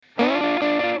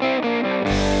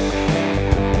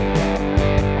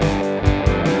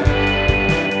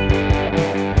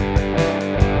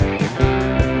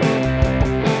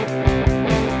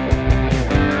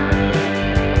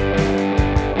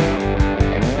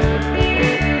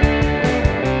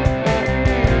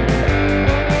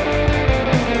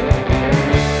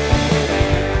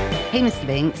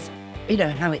thinks, you know,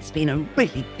 how it's been a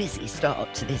really busy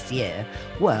start to this year.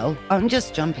 Well, I'm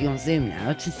just jumping on Zoom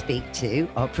now to speak to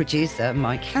our producer,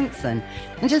 Mike Hanson,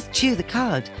 and just chew the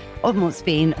cud on what's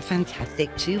been a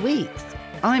fantastic 2 weeks.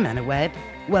 I'm Anna Webb.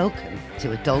 Welcome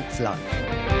to A Dog's Life.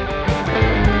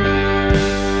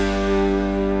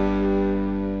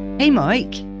 Hey,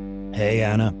 Mike. Hey,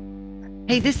 Anna.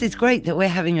 Hey, this is great that we're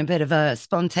having a bit of a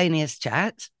spontaneous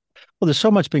chat. Well, there's so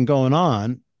much been going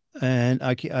on, and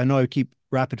I know I keep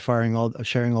sharing all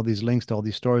these links to all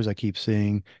these stories I keep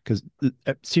seeing because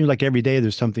it seems like every day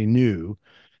there's something new,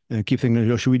 and I keep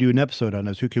thinking, should we do an episode on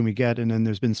this? Who can we get? And then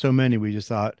there's been so many, we just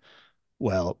thought,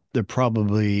 well, they're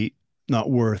probably not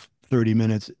worth 30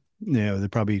 minutes. They're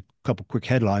probably a couple quick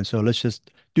headlines. So let's just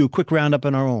do a quick roundup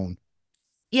on our own.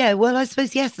 Yeah, well, I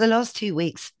suppose, yes, the last 2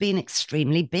 weeks have been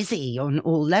extremely busy on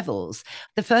all levels.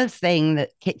 The first thing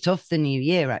that kicked off the new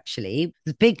year, actually,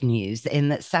 the big news in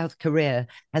that South Korea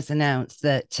has announced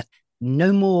that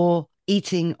no more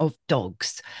eating of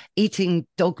dogs. Eating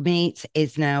dog meat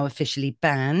is now officially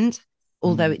banned,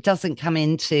 although it doesn't come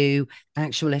into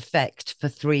actual effect for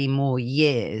 3 more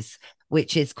years,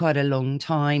 which is quite a long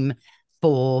time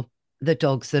for the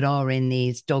dogs that are in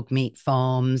these dog meat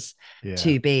farms Yeah.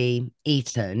 to be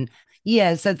eaten.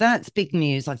 Yeah, so that's big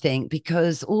news, I think,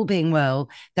 because all being well,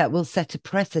 that will set a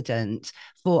precedent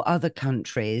for other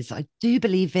countries. I do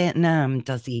believe Vietnam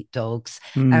does eat dogs.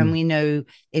 And Mm. we know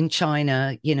in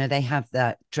China, you know, they have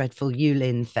that dreadful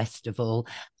Yulin festival.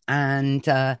 And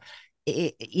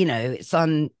it's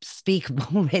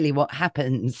unspeakable, really, what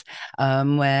happens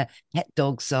where pet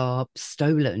dogs are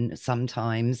stolen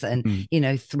sometimes and,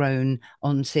 Mm. Thrown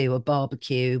onto a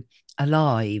barbecue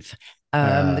alive. The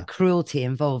Uh, cruelty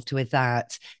involved with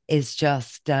that is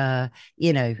just, at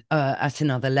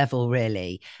another level,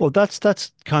 really. well, that's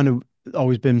kind of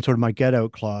always been sort of my get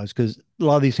out clause because a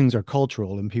lot of these things are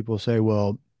cultural, and people say,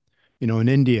 well, in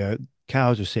India,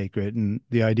 cows are sacred, and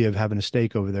the idea of having a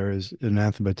steak over there is an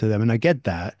anathema to them. And I get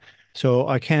that. So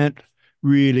I can't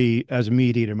really, as a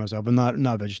meat eater myself, I'm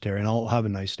not vegetarian. I'll have a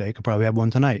nice steak. I'll probably have one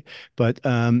tonight. But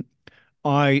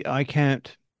I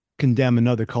can't condemn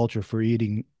another culture for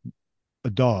eating a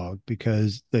dog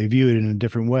because they view it in a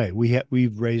different way.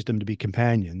 We've raised them to be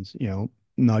companions,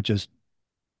 not just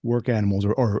work animals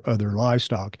or other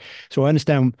livestock. So I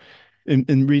understand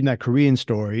in reading that Korean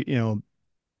story,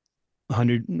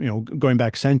 100, going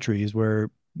back centuries where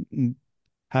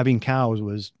having cows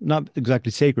was not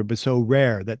exactly sacred, but so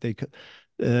rare that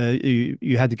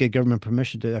you had to get government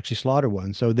permission to actually slaughter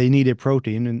one. So they needed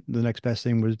protein, and the next best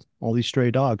thing was all these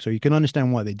stray dogs. So you can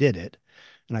understand why they did it,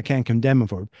 and I can't condemn them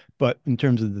for it. But in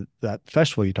terms of that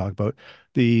festival you talk about,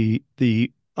 the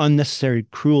unnecessary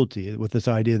cruelty with this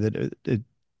idea that it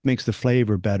makes the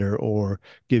flavor better or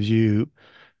gives you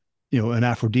an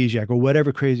aphrodisiac or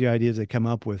whatever crazy ideas they come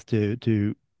up with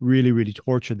to really, really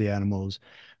torture the animals.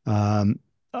 Um,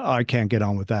 I can't get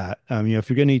on with that. If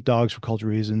you're going to eat dogs for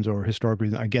cultural reasons or historic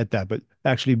reasons, I get that. But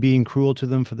actually being cruel to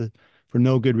them for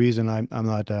no good reason, I'm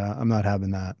not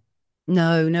having that.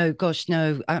 No, no, gosh,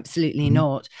 no, absolutely Mhm.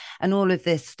 not. And all of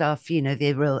this stuff,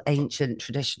 the real ancient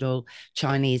traditional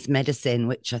Chinese medicine,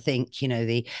 which I think,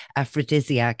 the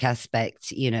aphrodisiac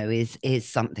aspect, is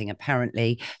something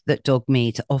apparently that dog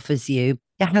meat offers you.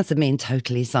 It hasn't been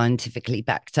totally scientifically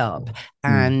backed up.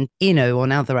 Mm. And,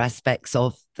 on other aspects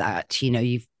of that,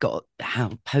 you've got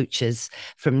how poachers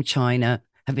from China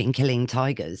have been killing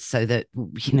tigers so that,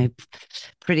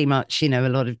 pretty much, a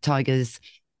lot of tigers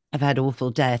have had awful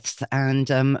deaths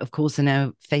and, of course, are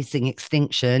now facing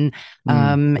extinction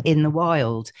Mm. in the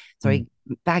wild. Mm. Sorry,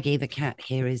 Baggy the cat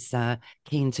here is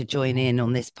keen to join in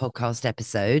on this podcast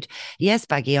episode. Yes,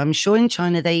 Baggy, I'm sure in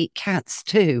China they eat cats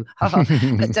too.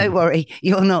 But don't worry,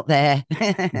 you're not there.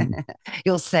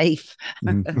 You're safe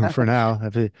For now,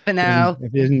 for now.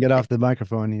 if he doesn't get off the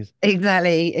microphone, he's.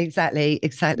 Exactly.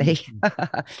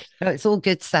 No, it's all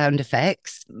good sound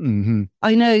effects. Mhm.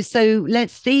 I know. So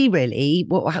let's see really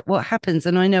what happens.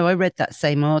 And I know I read that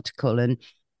same article, and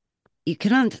you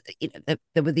can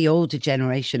there were the older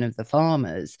generation of the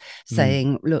farmers Mm.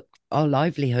 saying, "Look, our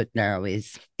livelihood now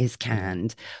is Yeah.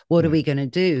 canned. What are Yeah. we going to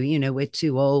do? We're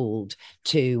too old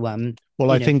to Well, you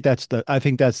know." I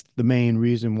think that's the main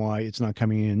reason why it's not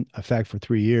coming in effect for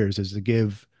 3 years is to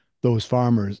give those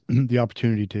farmers the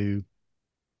opportunity to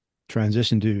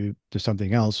transition to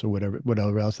something else or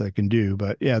whatever else they can do.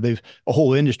 But yeah, they've a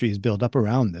whole industry is built up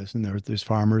around this, and there's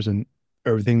farmers and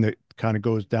everything that kind of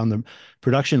goes down the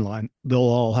production line. They'll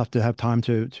all have to have time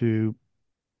to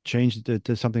change it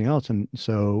to something else, and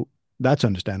so that's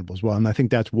understandable as well. And I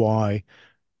think that's why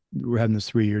we're having this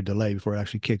 3 year delay before it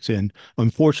actually kicks in.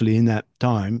 Unfortunately, in that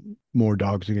time, more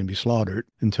dogs are going to be slaughtered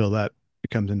until that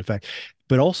comes into effect.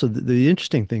 But also the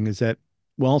interesting thing is that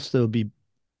whilst there'll be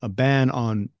a ban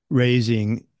on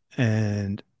raising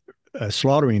and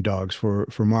slaughtering dogs for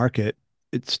market,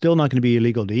 it's still not going to be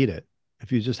illegal to eat it.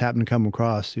 If you just happen to come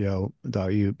across, if you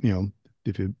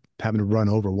happen to run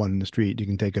over one in the street, you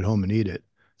can take it home and eat it.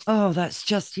 Oh, that's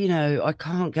just, I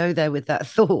can't go there with that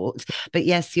thought. But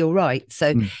yes, you're right.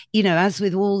 So, Mm, as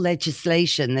with all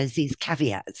legislation, there's these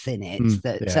caveats in it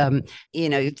that,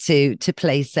 yeah, to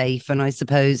play safe and I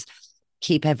suppose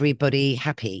keep everybody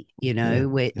happy, yeah,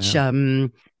 which yeah.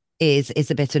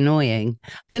 is a bit annoying.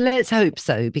 But let's hope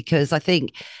so, because I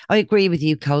think I agree with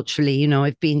you culturally.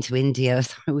 I've been to India,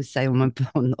 as I always say on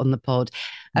the pod,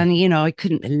 Mm, and I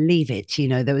couldn't believe it.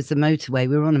 There was a motorway.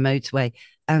 We were on a motorway,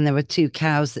 and there were two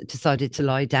cows that decided to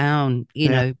lie down.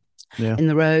 yeah, yeah. In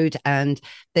the road, and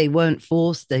they weren't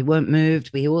forced, they weren't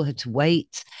moved. We all had to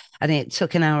wait, and it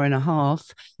took an hour and a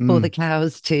half for the Mm,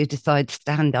 cows to decide to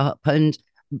stand up and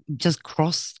just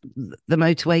cross the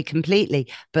motorway completely,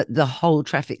 but the whole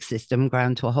traffic system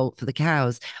ground to a halt for the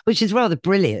cows, which is rather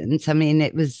brilliant. I mean,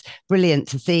 it was brilliant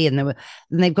to see. And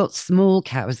they've got small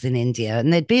cows in India,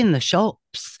 and they'd be in the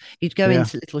shops. You'd go yeah.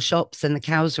 into little shops and the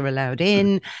cows are allowed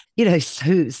in,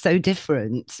 so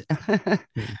different.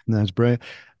 That's brilliant.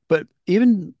 But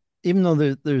even though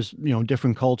there's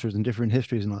different cultures and different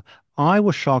histories and all, I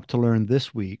was shocked to learn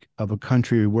this week of a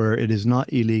country where it is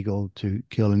not illegal to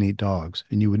kill and eat dogs,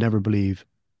 and you would never believe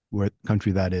what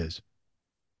country that is.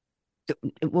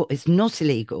 What is not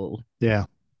illegal? Yeah,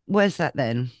 Where's that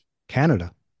then?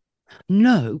 Canada.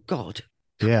 No, God,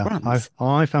 Yeah, I crumbs.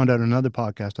 I found out another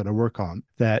podcast that I work on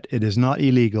that it is not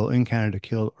illegal in Canada to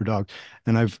kill or dog,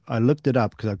 and I looked it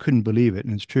up because I couldn't believe it,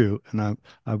 and it's true. And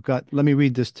I've got let me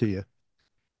read this to you.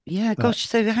 Yeah, Uh, gosh.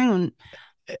 So hang on.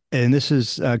 And this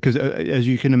is because, as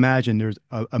you can imagine, there's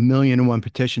a million and one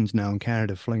petitions now in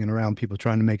Canada flinging around, people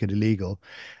trying to make it illegal.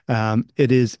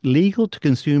 It is legal to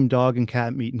consume dog and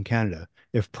cat meat in Canada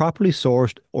if properly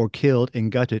sourced or killed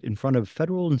and gutted in front of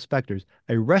federal inspectors.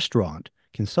 A restaurant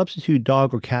can substitute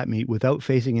dog or cat meat without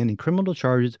facing any criminal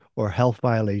charges or health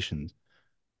violations.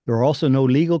 There are also no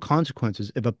legal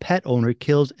consequences if a pet owner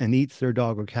kills and eats their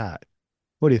dog or cat.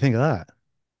 What do you think of that?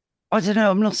 I don't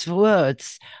know. I'm lost for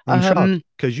words. I'm shocked Um,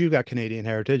 because you got Canadian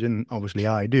heritage, and obviously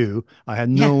I do. I had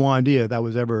yeah, no idea that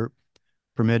was ever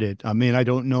permitted. I mean, I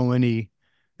don't know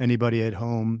anybody at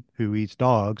home who eats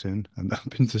dogs, and I've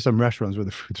been to some restaurants where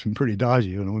the food's been pretty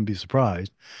dodgy, and I wouldn't be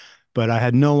surprised. But I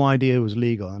had no idea it was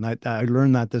legal, and I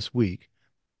learned that this week.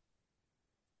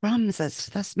 crumbs.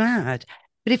 That's mad.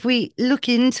 But if we look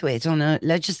into it on a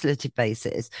legislative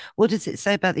basis, what does it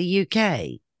say about the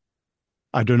UK?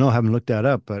 I don't know, I haven't looked that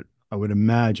up, but I would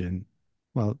imagine.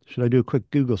 Well, should I do a quick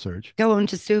Google search? Go on,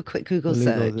 just do a quick Google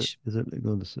Illegal? search. Is it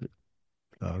legal to see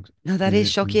dogs No, that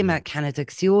is shocking in? about Canada,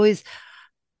 because you always,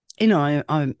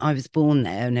 I was born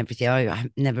there and everything. I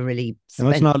never really And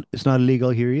it's spent. not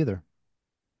illegal here either.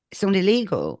 It's not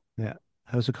illegal. Yeah.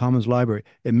 House of Commons Library.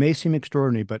 It may seem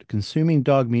extraordinary, but consuming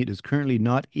dog meat is currently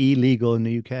not illegal in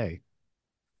the UK.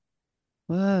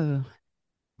 Whoa. Oh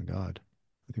my God.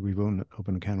 I think we've opened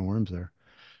a can of worms there.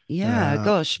 Yeah, Uh,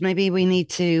 gosh, maybe we need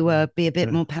to be a bit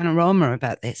uh, more panorama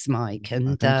about this, Mike, I and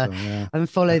think so. Yeah.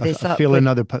 follow this I up feel with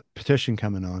another petition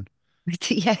coming on.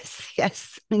 yes,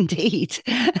 yes, indeed.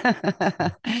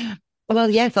 Well,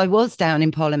 yes, I was down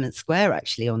in Parliament Square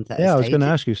actually on Yeah, I was Thursday. going to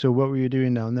ask you. So, what were you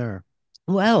doing down there?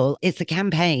 Well, it's a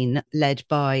campaign led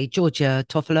by Georgia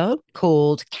Toffolo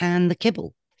called Can the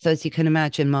Kibble. So, as you can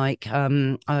imagine, Mike,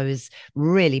 I was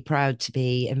really proud to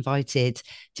be invited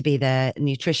to be their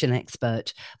nutrition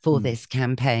expert for Mm, this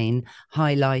campaign,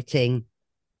 highlighting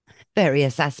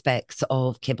various aspects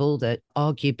of kibble that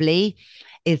arguably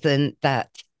isn't that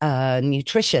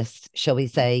nutritious, shall we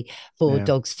say, for yeah.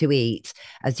 dogs to eat.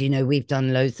 As you know, we've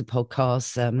done loads of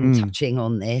podcasts Mm, touching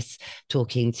on this,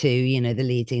 talking to, the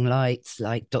leading lights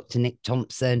like Dr. Nick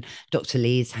Thompson, Dr.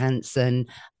 Lise Hansen,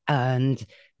 and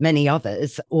many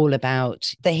others, all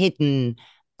about the hidden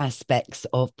aspects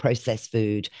of processed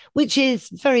food, which is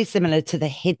very similar to the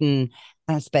hidden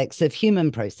aspects of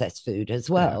human processed food as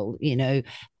yeah. well,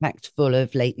 packed full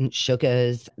of latent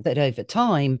sugars that over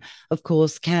time, of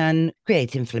course, can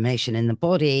create inflammation in the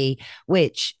body,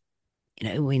 which,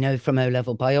 we know from O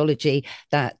level biology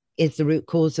that is the root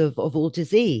cause of all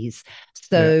disease.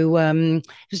 Yeah. So it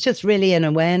was just really an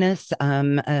awareness,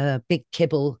 a big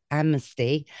kibble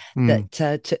amnesty Mm.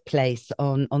 that took place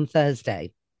on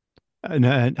Thursday.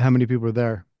 And how many people were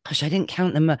there? Gosh, I didn't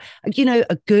count them.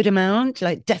 A good amount,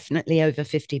 like definitely over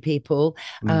 50 people,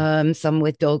 Mm. some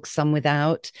with dogs, some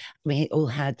without. We all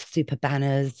had super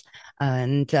banners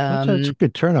and That's a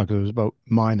good turnout because it was about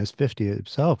minus 50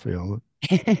 itself.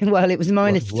 Well, it was What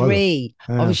minus was it? 3.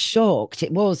 I Yeah. was shocked.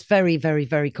 It was very, very,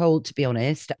 very cold, to be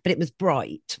honest, but it was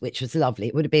bright, which was lovely.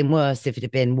 It would have been worse if it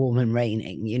had been warm and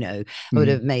raining, you know. I would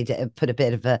Mm. have made it, put a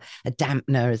bit of a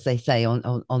dampener, as they say,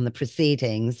 on the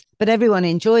proceedings. But everyone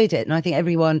enjoyed it. And I think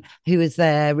everyone who was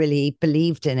there really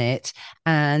believed in it.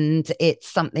 And it's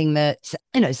something that,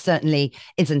 you know, certainly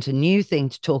isn't a new thing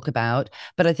to talk about,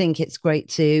 but I think it's great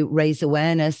to raise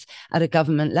awareness at a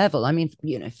government level. I mean,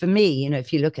 you know, for me, you know,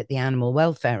 if you look at the Animal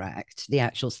Welfare Act, the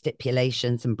actual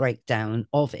stipulations and breakdown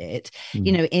of it,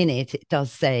 you Mm. know, in it, it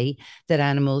does say that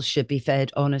animals should be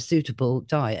fed on a suitable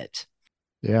diet.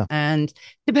 Yeah. And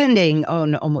depending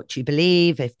on what you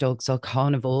believe, if dogs are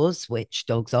carnivores, which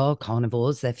dogs are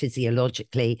carnivores, they're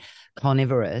physiologically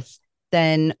carnivorous,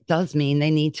 then does mean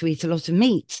they need to eat a lot of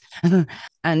meat.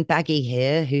 And Baggy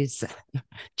here, who's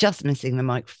just missing the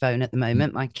microphone at the Mm.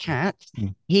 moment, my cat,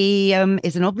 Mm. he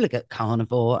is an obligate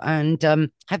carnivore, and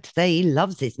have to say he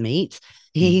loves his meat.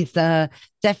 Mm. He's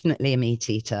definitely a meat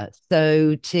eater.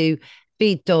 So to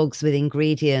feed dogs with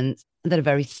ingredients that are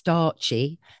very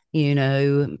starchy, you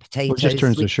know, Well, it just potatoes,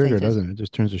 turns to sweet sugar, potatoes. doesn't it? It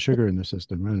just turns to sugar in the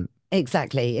system, right?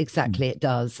 Exactly, Mm. exactly, it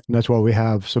does. And that's why we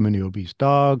have so many obese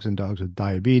dogs and dogs with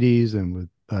diabetes and with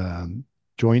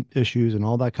joint issues and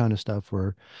all that kind of stuff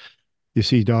where you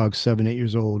see dogs 7, 8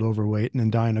 years old, overweight, and then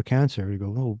dying of cancer. You go,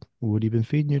 well, what have you been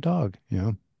feeding your dog? You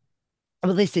know?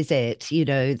 Well, this is it. You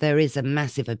know, there is a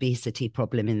massive obesity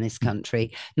problem in this Mm.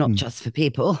 country, not Mm. just for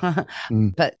people,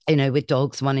 Mm. but, you know, with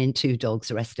dogs, 1 in 2 dogs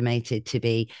are estimated to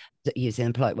be, using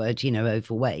a polite word, you know,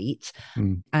 overweight.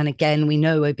 Mm. And again, we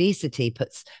know obesity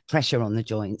puts pressure on the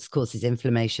joints, causes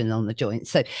inflammation on the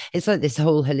joints. So it's like this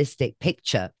whole holistic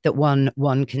picture that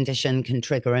one condition can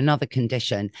trigger another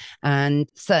condition. And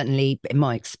certainly in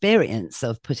my experience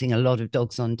of putting a lot of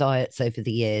dogs on diets over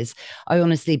the years, I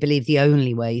honestly believe the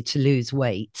only way to lose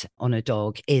weight on a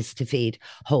dog is to feed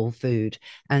whole food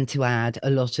and to add a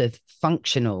lot of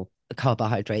functional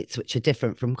carbohydrates, which are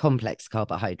different from complex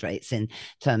carbohydrates in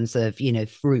terms of, you know,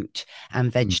 fruit and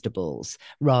Mm. vegetables,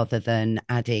 rather than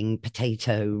adding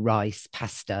potato, rice,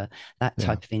 pasta, that Yeah.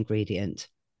 type of ingredient.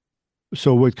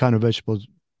 So what kind of vegetables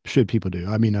should people do?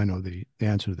 I mean, I know the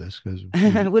answer to this because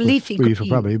Well, leafy we eat for greens.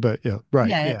 probably, but yeah, right.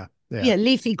 Yeah. Yeah. Yeah. Yeah,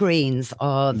 leafy greens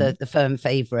are Mm. the firm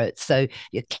favorites. So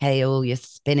your kale, your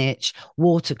spinach,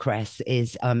 watercress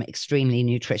is extremely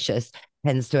nutritious.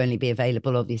 Tends to only be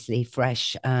available, obviously,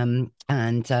 fresh and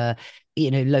you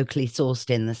know, locally sourced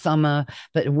in the summer.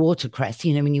 But watercress,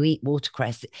 you know, when you eat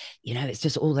watercress, you know, it's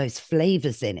just all those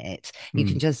flavors in it. You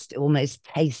can Mm. just almost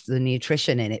taste the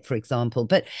nutrition in it, for example.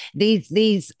 But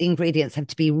these ingredients have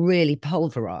to be really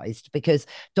pulverized because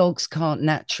dogs can't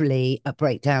naturally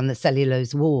break down the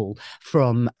cellulose wall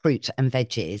from fruit and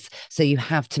veggies. So you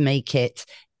have to make it,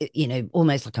 you know,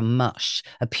 almost like a mush,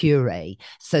 a puree,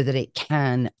 so that it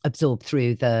can absorb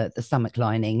through the stomach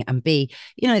lining and be,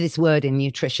 you know, this word in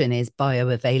nutrition is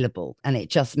bioavailable, and it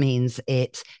just means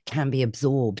it can be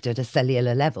absorbed at a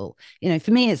cellular level. You know, for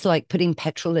me, it's like putting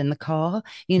petrol in the car.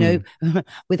 You Mm. know,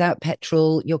 without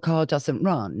petrol, your car doesn't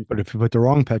run. But if you put the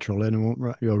wrong petrol in, it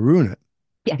won't, you'll ruin it.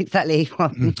 Yeah, exactly. Well,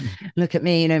 Mm. look at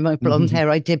me, you know, my blonde Mm. tear.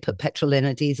 I did put petrol in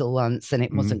a diesel once and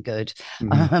it Mm. wasn't good.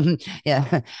 Mm.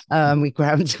 Yeah, we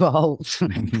ground to a halt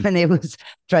Mm. and it was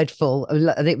dreadful.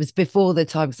 And it was before the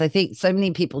time because I think so many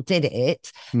people did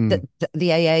it that Mm.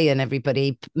 the AA and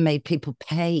everybody made people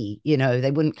pay, you know,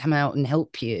 they wouldn't come out and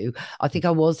help you. I think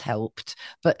I was helped,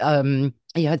 but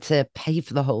you had to pay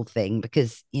for the whole thing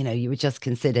because, you know, you were just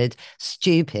considered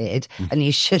stupid and you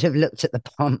should have looked at the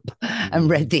pump and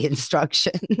read the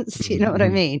instructions. You know what I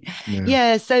Mm. mean? Yeah.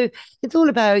 Yeah. So it's all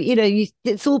about, you know,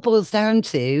 it's all boils down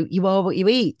to you are what you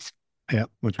eat. Yeah.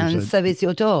 Which we And said. so is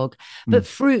your dog. Mm. But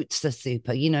fruits are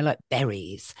super, you know, like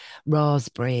berries,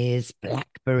 raspberries,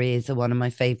 blackberries are one of my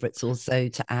favorites also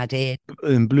to add in.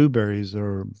 And blueberries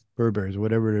or burberries,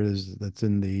 whatever it is that's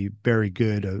in the Berry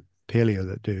Good paleo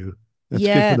that do. That's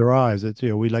good for Yeah. their eyes. It's, you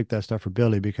know, we like that stuff for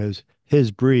Billy because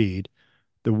his breed,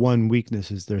 the one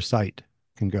weakness is their sight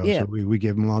can go. Yeah. So we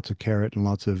give him lots of carrot and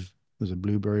lots of, was it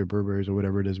blueberry or burberries or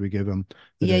whatever it is we give him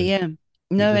that Yeah. is, Yeah.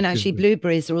 No, and it's actually good.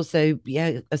 blueberries are also,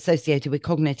 yeah, associated with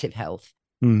cognitive health.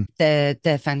 Mm.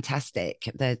 They're fantastic.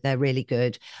 They're really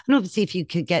good. And obviously, if you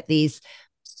could get these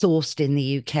sourced in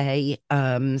the UK,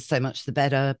 so much the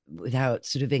better, without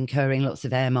sort of incurring lots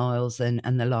of air miles and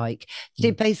the like,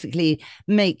 to Mm. basically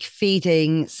make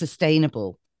feeding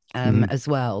sustainable. Mm. As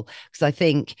well, because I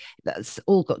think that's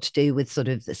all got to do with sort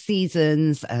of the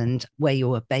seasons and where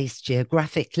you're based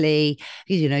geographically.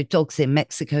 You know, dogs in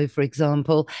Mexico, for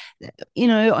example, you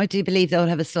know, I do believe they'll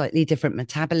have a slightly different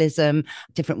metabolism,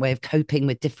 different way of coping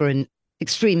with different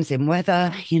extremes in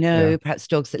weather, Yeah. perhaps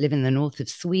dogs that live in the north of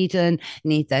Sweden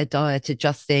need their diet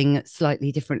adjusting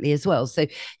slightly differently as well. So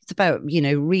it's about,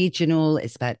 regional,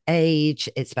 it's about age,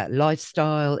 it's about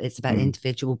lifestyle, it's about Mm.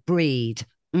 individual breed.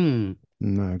 Mm.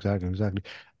 No, exactly, exactly.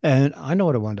 And I know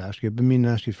what I wanted to ask you. I've been meaning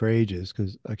to ask you for ages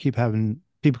because I keep having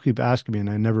people keep asking me and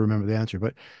I never remember the answer.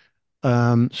 But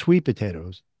sweet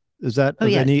potatoes, is that Oh,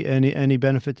 of yes. any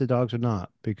benefit to dogs or not?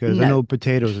 Because I No. know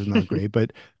potatoes is not great,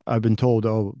 but I've been told,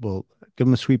 oh, well, give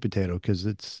them a sweet potato because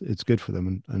it's good for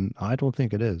them, and I don't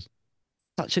think it is.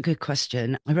 Such a good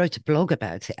question. I wrote a blog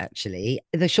about it actually.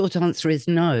 The short answer is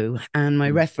no. And my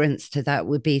Mm, reference to that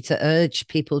would be to urge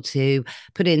people to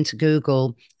put into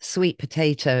Google sweet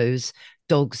potatoes,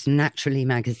 Dogs Naturally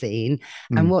magazine,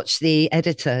 and mm, watch the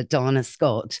editor, Dana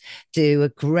Scott, do a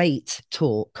great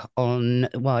talk on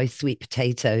why sweet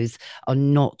potatoes are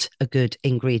not a good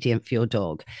ingredient for your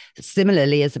dog.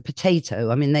 Similarly, as a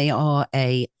potato, I mean, they are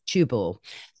a tubal.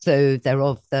 So they're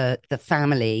of the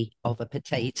family of a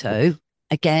potato.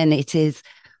 Again, it is,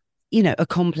 a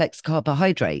complex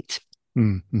carbohydrate.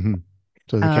 mm.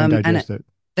 So they can't And digest it.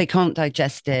 they can't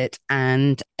digest it.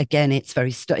 And again, it's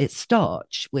it's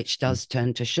starch, which Mm, does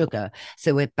turn to sugar.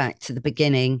 So we're back to the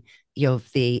beginning of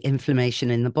the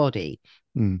inflammation in the body.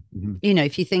 mm.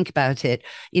 If you think about it,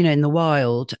 in the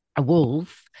wild, a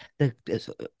wolf, the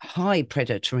high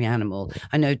predatory animal.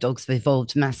 I know dogs have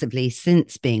evolved massively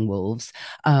since being wolves,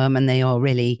 and they are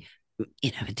really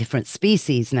a different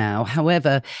species now.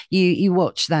 However, you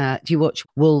watch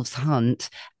wolves hunt,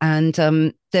 and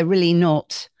they're really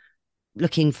not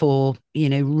looking for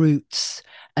roots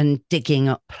and digging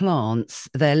up plants.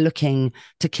 They're looking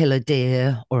to kill a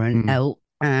deer or an Mm. elk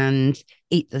and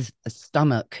eat the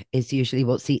stomach is usually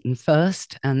what's eaten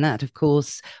first, and that of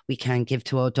course we can give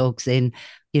to our dogs in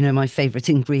my favorite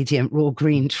ingredient, raw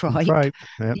green tripe. Tripe.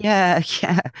 Yep. Yeah,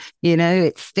 yeah.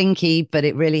 It's stinky, but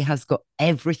it really has got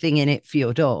everything in it for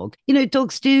your dog.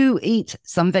 Dogs do eat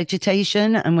some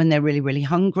vegetation, and when they're really, really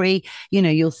hungry,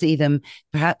 you'll see them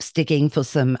perhaps digging for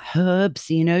some herbs.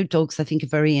 Dogs, I think, are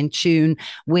very in tune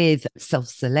with self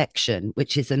selection,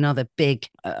 which is another big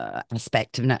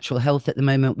aspect of natural health at the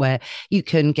moment, where you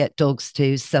can get dogs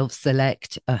to self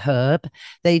select a herb.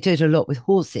 They do it a lot with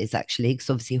horses, actually, because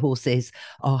obviously horses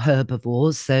are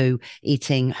herbivores. So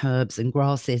eating herbs and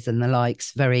grasses and the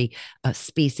likes, very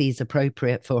species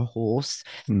appropriate for a horse.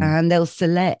 Mm. And they'll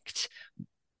select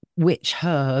which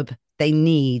herb they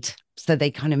need so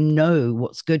they kind of know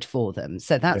what's good for them.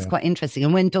 So that's Yeah. quite interesting.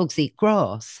 And when dogs eat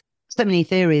grass, so many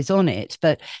theories on it,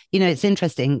 but it's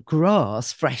interesting.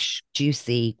 Grass, fresh,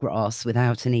 juicy grass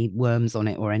without any worms on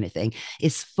it or anything,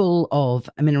 is full of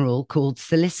a mineral called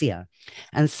silicia.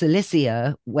 And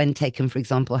silicia, when taken, for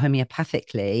example,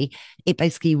 homeopathically, it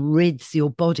basically rids your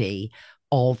body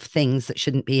of things that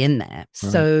shouldn't be in there.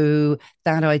 Right. So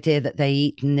that idea that they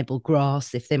eat and nibble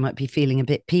grass if they might be feeling a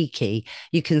bit peaky,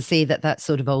 you can see that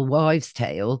sort of old wives'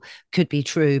 tale could be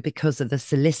true because of the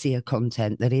silicia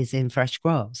content that is in fresh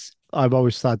grass. I've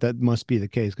always thought that must be the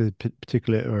case because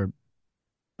particularly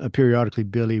or periodically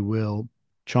Billy will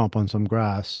chomp on some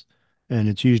grass, and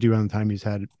it's usually around the time he's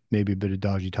had maybe a bit of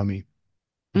dodgy tummy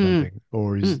or Mm, something,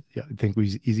 or mm, yeah, I think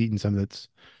he's eaten some that's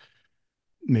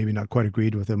maybe not quite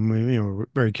agreed with him. We're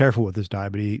very careful with his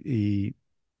diet, but he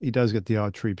does get the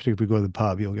odd treat. Particularly if we go to the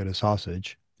pub, he'll get a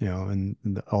sausage, and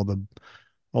all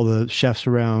the chefs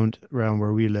around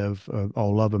where we live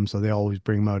all love him, so they always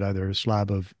bring him out either a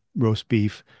slab of roast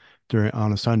beef during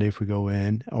on a Sunday if we go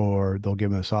in, or they'll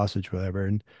give him a sausage, whatever.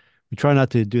 And we try not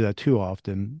to do that too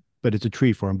often, but it's a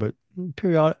treat for him. But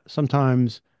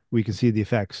sometimes we can see the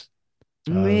effects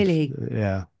of really.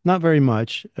 yeah, not very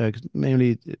much.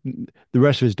 Mainly, the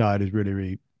rest of his diet is really,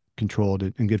 really controlled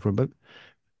and good for him. But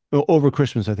over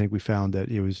Christmas, I think we found that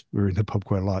we were in the pub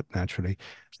quite a lot naturally,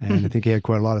 and I think he had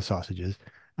quite a lot of sausages.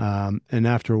 And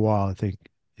after a while, I think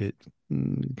it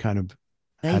kind of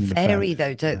They had an effect. vary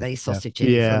though, don't Yeah, they, yeah, sausages?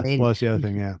 I yeah. mean, Well, that's the other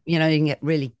thing. Yeah, you can get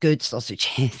really good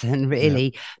sausages and yeah.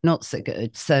 really not so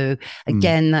good. So Mm,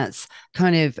 again, that's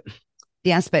kind of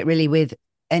the aspect really with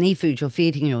any food you're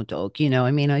feeding your dog. I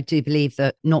mean, I do believe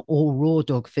that not all raw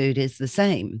dog food is the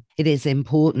same. It is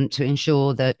important to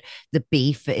ensure that the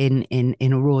beef in a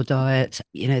raw diet,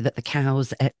 that the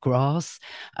cows ate grass,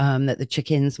 that the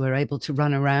chickens were able to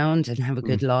run around and have a mm,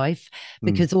 good life, mm,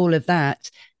 because all of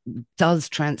that does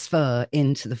transfer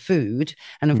into the food.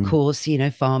 And of mm, course,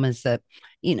 farmers that,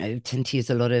 tend to use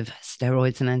a lot of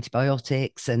steroids and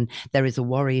antibiotics. And there is a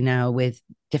worry now with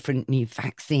different new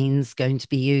vaccines going to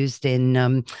be used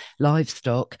in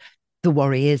livestock. the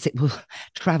worry is it will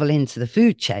travel into the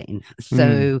food chain. Mm,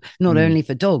 So, not mm. only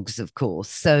for dogs, of course.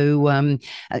 So,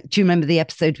 do you remember the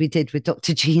episode we did with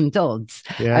Dr. Jean Dodds?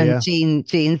 Yeah, And yeah,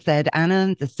 Jean said,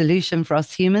 Anna, the solution for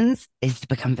us humans is to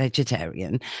become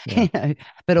vegetarian. yeah.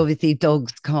 But obviously,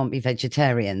 dogs can't be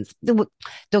vegetarians.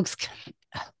 Dogs,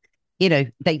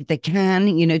 they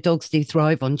can, dogs do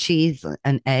thrive on cheese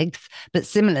and eggs. But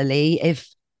similarly, if,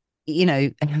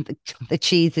 the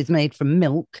cheese is made from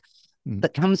milk Mm.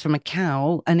 that comes from a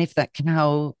cow, and if that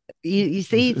cow, you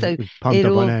see, so It's pumped it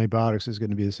up on all antibiotics is going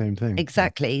to be the same thing. Yeah.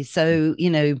 exactly. So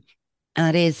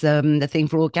that is the thing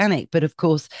for organic, but of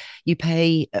course you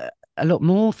pay a lot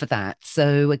more for that.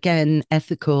 So again,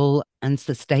 ethical and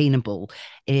sustainable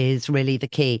is really the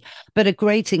key. But a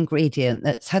great ingredient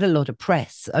that's had a lot of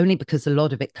press, only because a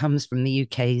lot of it comes from the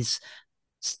UK's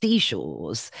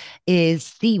seashores, is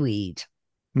seaweed.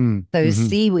 Mm, So hmm.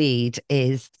 seaweed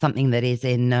is something that is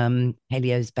in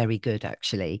paleo's very good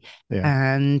actually,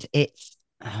 Yeah. and it's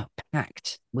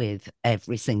packed with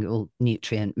every single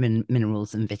nutrient,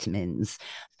 minerals, and vitamins.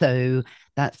 So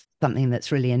that's something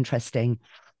that's really interesting.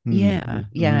 Mm, Yeah,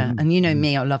 yeah. mm, And mm.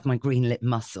 me, I love my green lip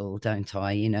mussel, don't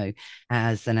I?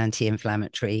 As an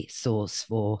anti-inflammatory source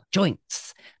for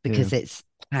joints Yeah. because it's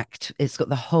packed, it's got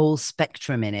the whole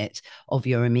spectrum in it of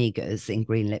your omegas in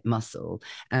green lip mussel.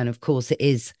 And of course, it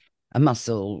is a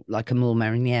mussel, like a moules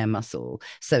mariniere mussel.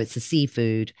 So it's a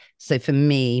seafood. So for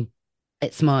me,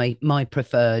 it's my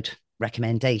preferred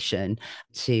recommendation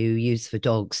to use for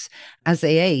dogs as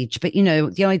they age. But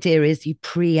the idea is you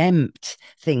preempt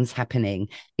things happening.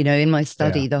 In my Yeah.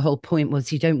 study, the whole point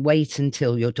was you don't wait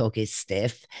until your dog is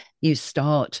stiff. You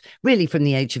start really from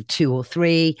the age of 2 or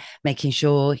 3, making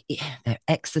sure their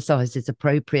exercise is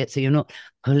appropriate. So you're not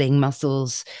pulling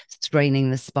muscles,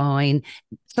 straining the spine.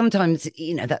 Sometimes,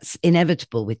 that's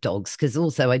inevitable with dogs, because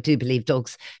also I do believe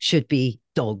dogs should be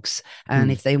dogs. And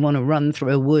Mm, if they want to run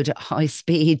through a wood at high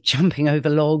speed, jumping over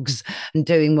logs and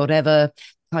doing whatever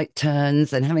tight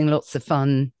turns and having lots of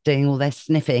fun doing all their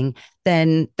sniffing,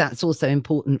 then that's also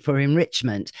important for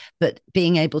enrichment. But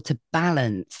being able to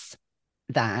balance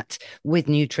that with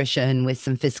nutrition, with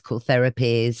some physical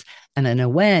therapies and an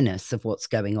awareness of what's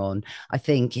going on, I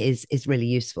think is really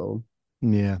useful.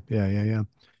 yeah. Yeah. Yeah. Yeah.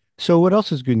 So what else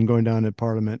has been going down at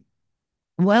Parliament?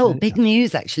 Well, Yeah. big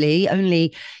news actually,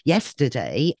 only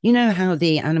yesterday. You know how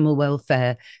the animal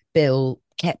welfare bill,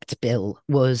 kept bill,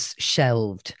 was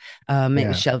shelved. It was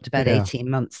Yeah. shelved about Yeah. 18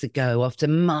 months ago after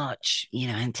much,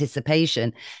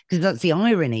 anticipation, because that's the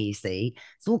irony, you see.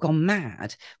 It's all gone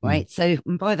mad, Mm, right? So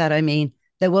by that, I mean,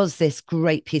 there was this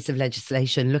great piece of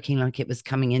legislation looking like it was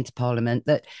coming into Parliament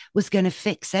that was going to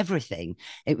fix everything.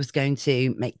 It was going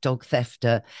to make dog theft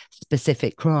a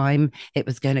specific crime. It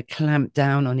was going to clamp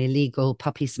down on illegal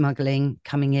puppy smuggling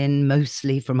coming in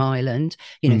mostly from Ireland,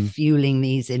 mm. fueling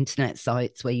these internet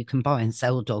sites where you can buy and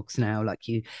sell dogs now, like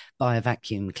you buy a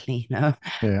vacuum cleaner,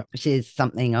 Yeah. which is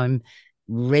something I'm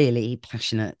really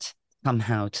passionate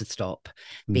somehow to stop,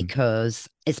 Mm, because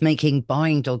it's making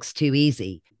buying dogs too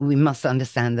easy. We must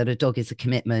understand that a dog is a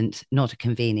commitment, not a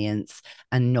convenience,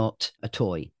 and not a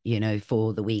toy,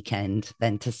 for the weekend,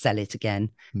 then to sell it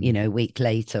again, mm. a week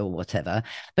later or whatever.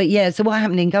 But yeah, so what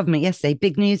happened in government yesterday?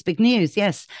 Big news, big news.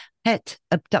 Yes, pet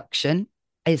abduction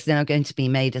is now going to be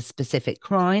made a specific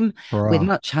crime with Hurrah.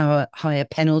 much higher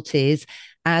penalties,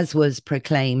 as was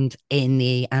proclaimed in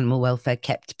the Animal Welfare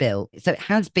Kept Bill. So it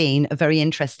has been a very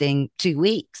interesting 2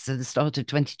 weeks at the start of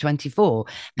 2024. Mm.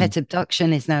 Pet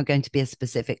abduction is now going to be a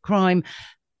specific crime,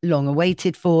 long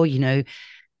awaited for,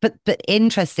 But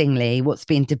interestingly, what's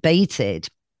being debated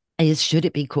is, should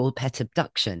it be called pet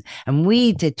abduction? And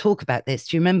we did talk about this.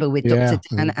 Do you remember, with Dr.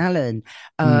 Yeah. Dan Allen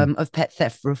Mm. of Pet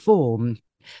Theft Reform?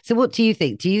 So what do you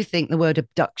think? Do you think the word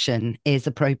abduction is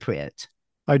appropriate?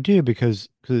 I do because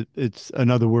it's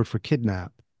another word for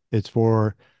kidnap. It's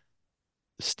for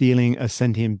stealing a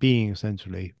sentient being,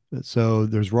 essentially. So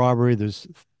there's robbery, there's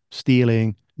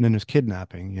stealing, and then there's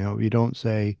kidnapping. You don't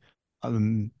say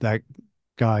that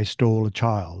guy stole a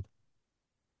child.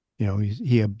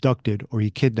 He abducted or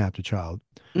he kidnapped a child,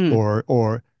 Mm,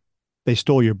 or they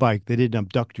stole your bike. They didn't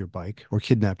abduct your bike or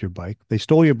kidnapped your bike. They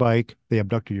stole your bike. They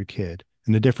abducted your kid.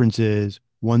 And the difference is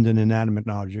one's an inanimate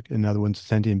object, and another one's a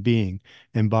sentient being.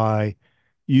 And by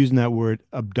using that word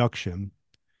abduction,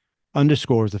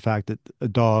 underscores the fact that a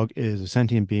dog is a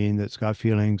sentient being that's got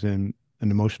feelings and an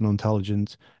emotional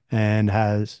intelligence and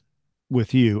has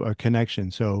with you a connection.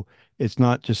 So it's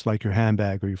not just like your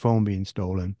handbag or your phone being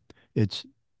stolen. It's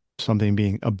something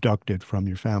being abducted from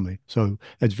your family. So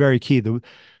it's very key. The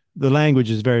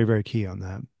language is very, very key on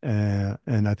that.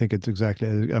 And I think it's exactly,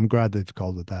 I'm glad they've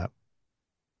called it that.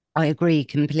 I agree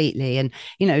completely. And,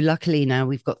 luckily now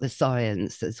we've got the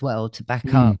science as well to back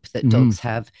Mm, up that hmm. dogs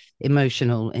have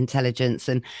emotional intelligence.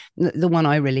 And the one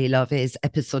I really love is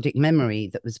episodic memory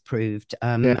that was proved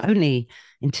Yeah. only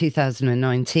in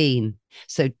 2019.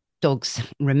 So dogs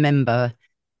remember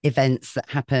events that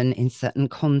happen in certain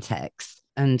contexts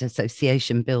and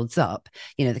association builds up.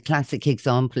 The classic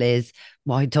example is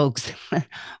why dogs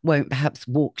won't perhaps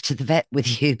walk to the vet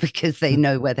with you because they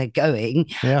know where they're going.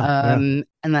 Yeah. Yeah.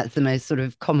 And that's the most sort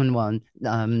of common one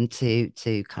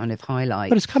to kind of But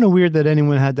highlight. it's kind of weird that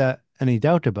anyone had that any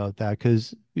doubt about that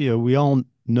because we all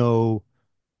know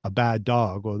a bad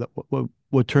dog or that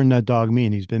what turned that dog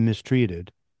mean? He's been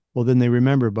mistreated. Well, then they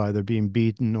remember by their being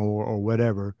beaten or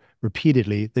whatever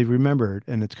repeatedly. They remember it,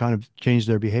 and it's kind of changed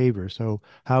their behavior. So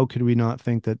how could we not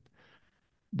think that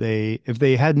if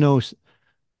they had no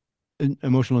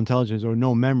emotional intelligence or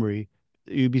no memory,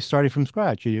 you'd be starting from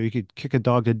scratch. You could kick a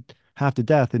dog to half to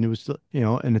death, and it was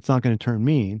and it's not going to turn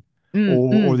mean. Mm,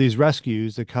 Or mm, these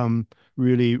rescues that come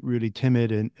really really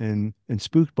timid and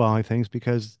spooked by things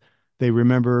because they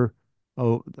remember,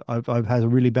 oh, I've had a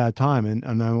really bad time, and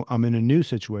now I'm in a new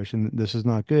situation. This is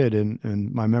not good, and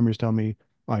my memories tell me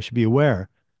I should be aware.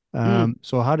 mm.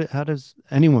 So how does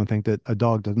anyone think that a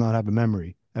dog does not have a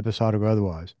memory, episodic or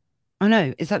otherwise? I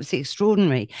know, it's absolutely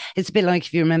extraordinary. It's a bit like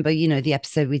if you remember, the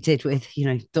episode we did with,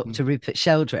 Dr. Rupert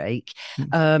Sheldrake.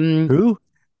 Um, Who?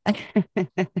 I've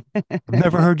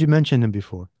never heard you mention him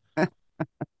before.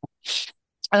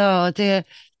 oh dear,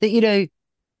 that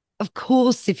of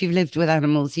course, if you've lived with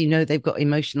animals, they've got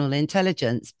emotional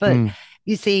intelligence. But Mm,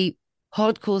 you see,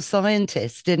 hardcore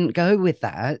scientists didn't go with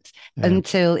that yeah.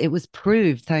 until it was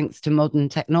proved, thanks to modern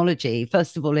technology,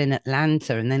 first of all in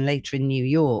Atlanta and then later in New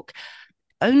York.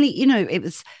 Only, it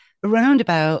was around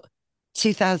about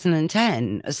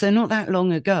 2010, so not that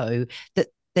long ago, that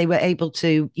they were able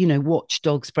to, watch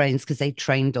dogs' brains because they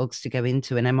trained dogs to go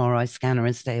into an MRI scanner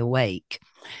and stay awake.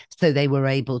 So they were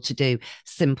able to do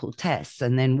simple tests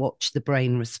and then watch the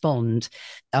brain respond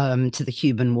to the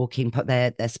human walking,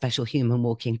 their special human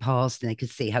walking past, and they could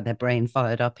see how their brain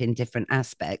fired up in different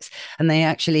aspects. And they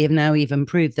actually have now even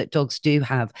proved that dogs do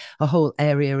have a whole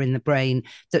area in the brain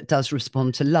that does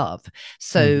respond to love. Mm,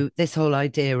 So this whole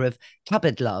idea of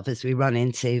cupboard love as we run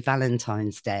into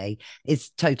Valentine's Day is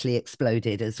totally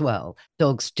exploded as well.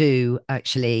 Dogs do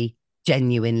actually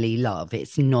genuinely love.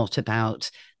 It's not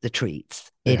about the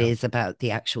treats. It yeah. is about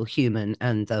the actual human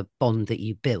and the bond that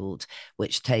you build,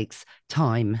 which takes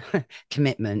time,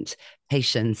 commitment,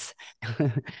 patience,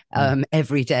 Mm,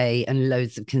 every day, and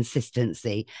loads of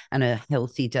consistency and a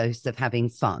healthy dose of having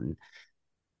fun.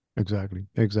 exactly.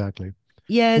 Exactly.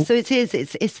 Yeah, W- so it is.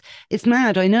 It's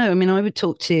mad. I know. I mean, I would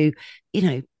talk to,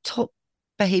 top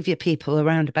behavior people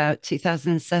around about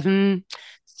 2007,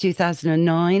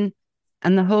 2009,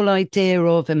 and the whole idea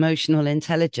of emotional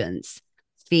intelligence,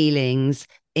 feelings,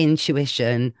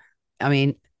 intuition. I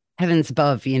mean, heavens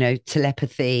above,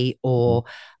 telepathy mhm, or,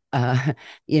 uh,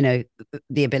 you know,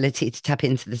 the ability to tap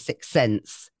into the sixth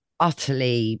sense,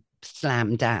 utterly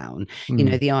slammed down.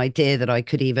 mm, The idea that I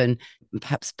could even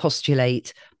perhaps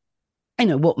postulate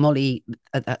what Molly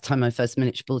at that time, my first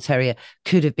miniature bull terrier,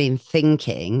 could have been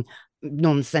thinking,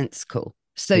 nonsensical.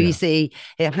 So you yeah. see,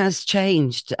 it has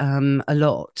changed a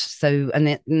lot. So, and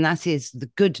that is the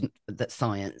good that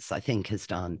science, I think, has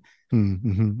done.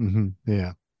 Mm,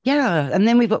 yeah. Yeah, and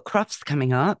then we've got Crufts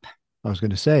coming up. I was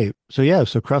going to say, so yeah,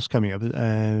 so Crufts coming up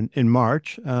and in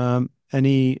March.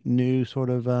 Any new sort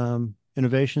of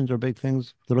innovations or big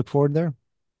things to look forward there?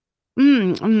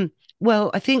 Mm,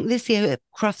 well, I think this year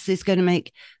Crufts is going to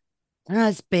make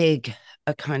as big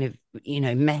a kind of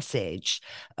message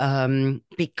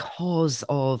because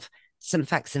of some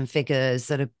facts and figures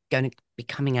that are going to be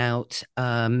coming out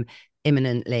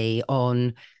imminently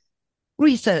on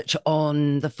research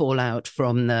on the fallout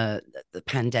from the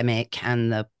pandemic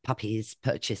and the puppies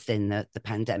purchased in the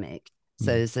pandemic. So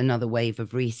Mm, there's another wave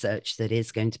of research that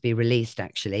is going to be released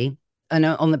actually, and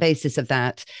on the basis of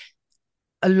that,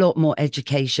 a lot more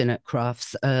education at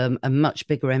Crufts, a much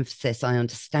bigger emphasis, I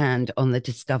understand, on the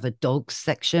discovered dogs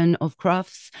section of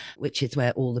Crufts, which is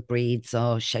where all the breeds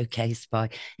are showcased by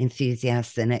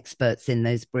enthusiasts and experts in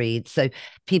those breeds. So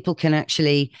people can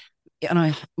actually, and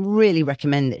I really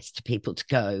recommend this to people to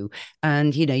go.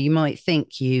 And you might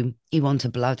think you want a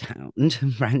bloodhound,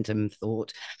 random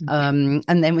thought. And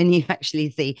then when you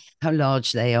actually see how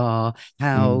large they are, Mm.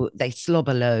 how they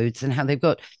slobber loads, and how they've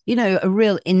got, you know, a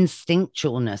real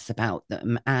instinctualness about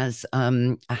them as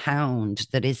a hound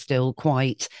that is still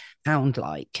quite hound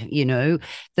like, you know,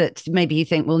 that maybe you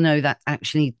think, well, no, that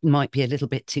actually might be a little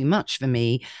bit too much for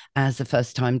me as a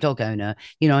first time dog owner.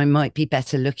 You know, I might be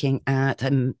better looking at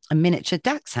a miniature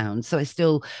dachshund. So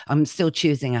I'm still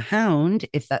choosing a hound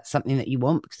if that's something that you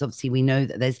want, because obviously we know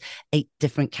that there's 8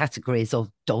 different categories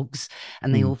of dogs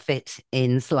and they Mm. all fit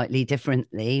in slightly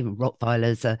differently.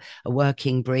 Rottweilers are a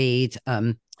working breed.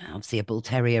 Obviously, a bull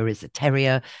terrier is a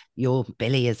terrier. Your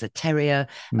Billy is a terrier.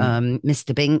 Mm.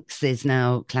 Mr. Binks is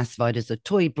now classified as a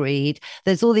toy breed.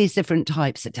 There's all these different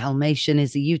types. A Dalmatian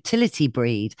is a utility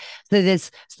breed. So there's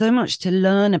so much to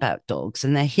learn about dogs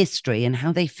and their history and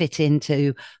how they fit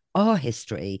into our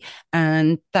history.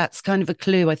 And that's kind of a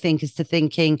clue, I think, as to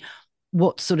thinking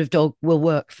what sort of dog will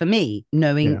work for me,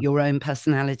 knowing Yeah. your own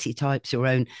personality types, your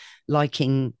own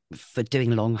liking for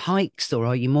doing long hikes, or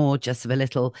are you more just of a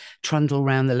little trundle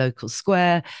around the local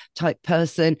square type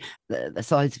person? The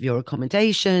size of your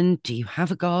accommodation, do you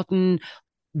have a garden?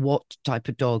 What type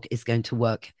of dog is going to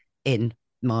work in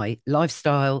my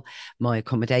lifestyle, my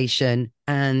accommodation,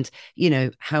 and, you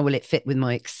know, how will it fit with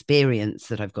my experience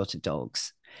that I've got of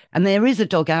dogs? And there is a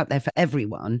dog out there for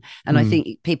everyone. And I Mm.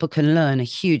 think people can learn a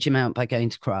huge amount by going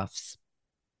to crafts.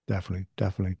 Definitely,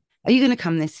 definitely. Are you going to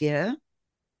come this year?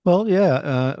 Well,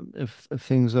 yeah, if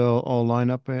things all line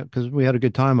up, because we had a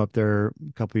good time up there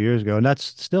a couple of years ago, and that's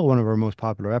still one of our most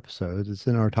popular episodes. It's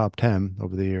in our top 10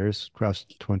 over the years, across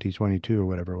 2022 or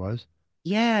whatever it was.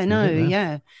 Yeah, Is no, it? Yeah.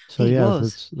 yeah, So it yeah,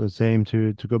 was. let's aim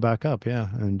to go back up, yeah,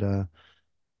 and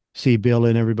see Bill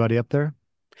and everybody up there.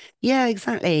 Yeah,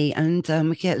 exactly. And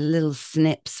we get little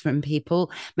snips from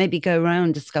people. Maybe go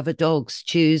around, discover dogs,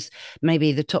 choose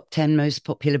maybe the top 10 most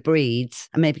popular breeds,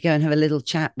 and maybe go and have a little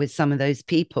chat with some of those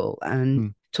people and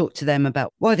Mm. talk to them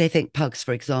about why they think pugs,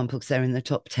 for example, because they're in the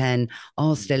top 10,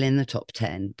 are still in the top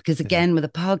 10. Because Yeah. again, with a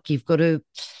pug, you've got to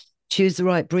choose the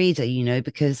right breeder, you know,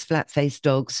 because flat faced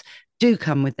dogs do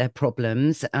come with their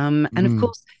problems. And of Mm.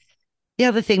 course, the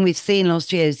other thing we've seen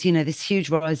last year is, you know, this huge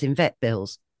rise in vet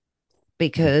bills Yeah.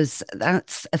 because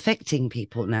that's affecting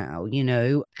people now, you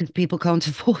know, because people can't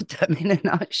afford them in a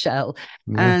nutshell.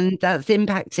 Yeah. And that's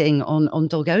impacting on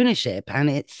dog ownership,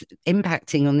 and it's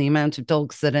impacting on the amount of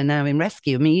dogs that are now in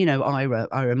rescue. I mean, you know,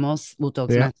 Ira Moss, Will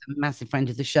Dog's Yeah. massive friend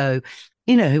of the show.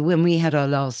 You know, when we had our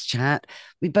last chat,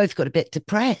 we both got a bit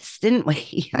depressed, didn't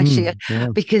we? Actually, Yeah.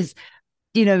 because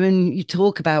you know, when you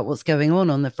talk about what's going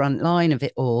on the front line of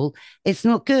it all, it's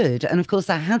not good. And of course,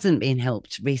 that hasn't been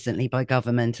helped recently by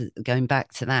government, going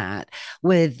back to that,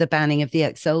 with the banning of the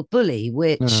XL bully,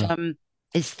 which Uh,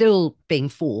 is still being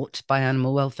fought by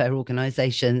animal welfare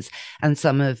organisations and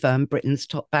some of Britain's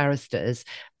top barristers,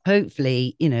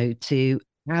 hopefully, you know, to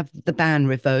have the ban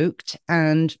revoked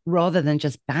and rather than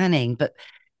just banning, but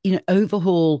you know,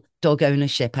 overhaul dog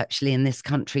ownership actually in this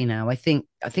country now. I think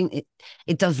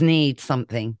it does need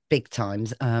something big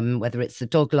times, whether it's a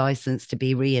dog license to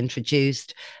be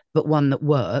reintroduced, but one that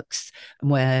works,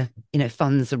 where, you know,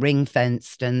 funds are ring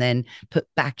fenced and then put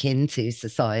back into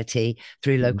society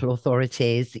through mm. local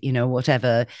authorities, you know,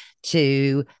 whatever,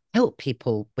 to help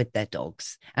people with their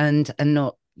dogs and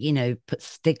not, you know, put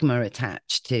stigma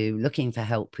attached to looking for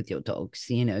help with your dogs,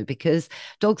 you know, because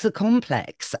dogs are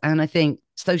complex. And I think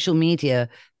social media,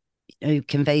 you know,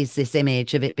 conveys this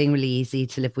image of it being really easy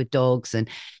to live with dogs. And,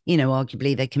 you know,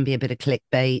 arguably they can be a bit of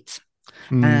clickbait.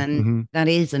 And Mm-hmm. that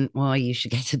isn't why you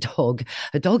should get a dog.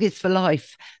 A dog is for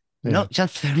life, Yeah. not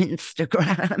just for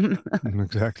Instagram.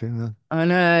 Exactly. Yeah. I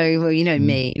know. Well, you know Mm.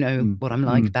 me, you know Mm. what I'm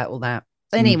like Mm. about all that.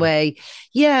 Mm. Anyway,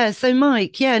 yeah. So,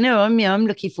 Mike, yeah, no, I'm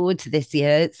looking forward to this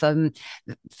year. It's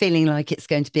feeling like it's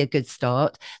going to be a good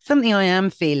start. Something I am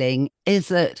feeling is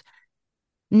that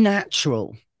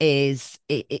natural is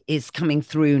coming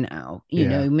through now. You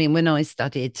know, Yeah. I mean, when I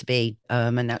studied to be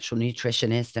a natural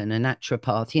nutritionist and a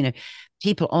naturopath, you know,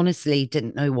 people honestly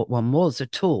didn't know what one was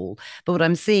at all. But what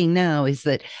I'm seeing now is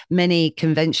that many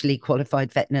conventionally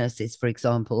qualified vet nurses, for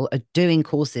example, are doing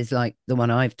courses like the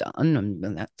one I've done,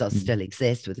 and that does Mm. still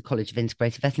exist with the College of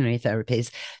Integrated Veterinary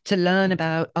Therapies, to learn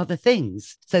about other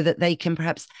things so that they can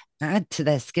perhaps add to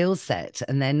their skill set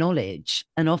and their knowledge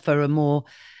and offer a more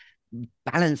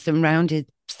balanced and rounded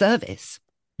service.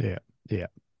 Yeah. Yeah.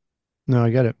 No, I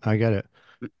get it. I get it.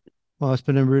 Well, it's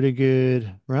been a really good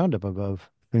roundup of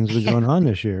things that have been Yeah, going on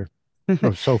this year,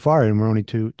 or so far, and we're only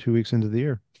two weeks into the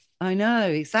year. I know,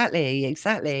 exactly,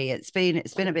 exactly. It's been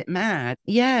a bit mad.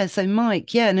 Yeah, so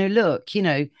Mike, yeah, no, look, you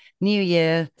know, new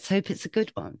year, let's hope it's a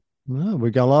good one. Well,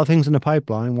 we got a lot of things in the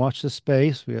pipeline. Watch this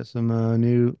space. We got some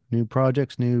new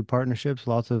projects, new partnerships,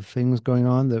 lots of things going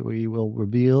on that we will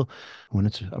reveal when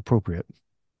it's appropriate.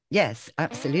 Yes,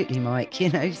 absolutely, Mike.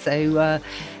 So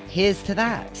here's to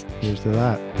that. Here's to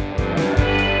that.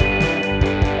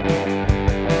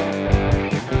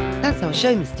 That's our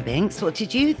show, Mr. Binks. What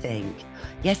did you think?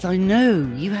 Yes, I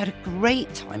know you had a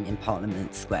great time in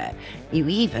Parliament Square. You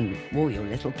even wore your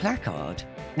little placard.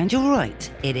 And you're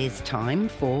right, it is time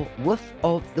for Woof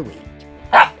of the Week.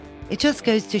 It just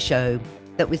goes to show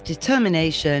that with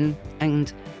determination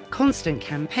and constant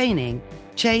campaigning,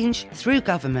 change through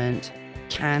government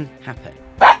can happen.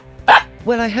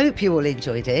 Well, I hope you all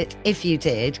enjoyed it. If you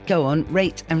did, go on,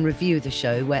 rate and review the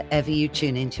show wherever you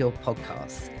tune into your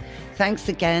podcasts. Thanks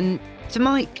again to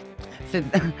Mike for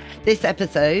this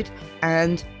episode,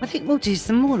 and I think we'll do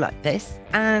some more like this,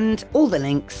 and all the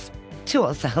links to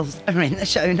ourselves are in the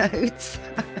show notes.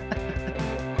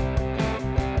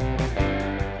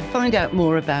 Find out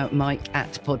more about Mike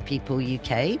at Pod People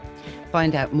UK.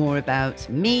 Find out more about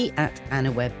me at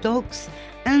Anna Webb Dogs,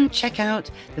 and check out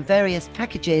the various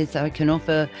packages I can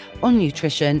offer on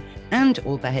nutrition and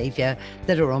or behaviour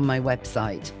that are on my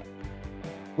website.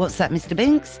 What's that, Mr.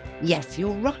 Binks? Yes,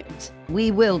 you're right.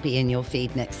 We will be in your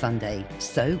feed next Sunday.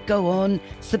 So go on,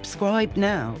 subscribe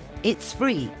now. It's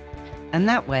free. And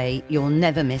that way you'll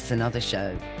never miss another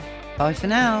show. Bye for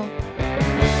now.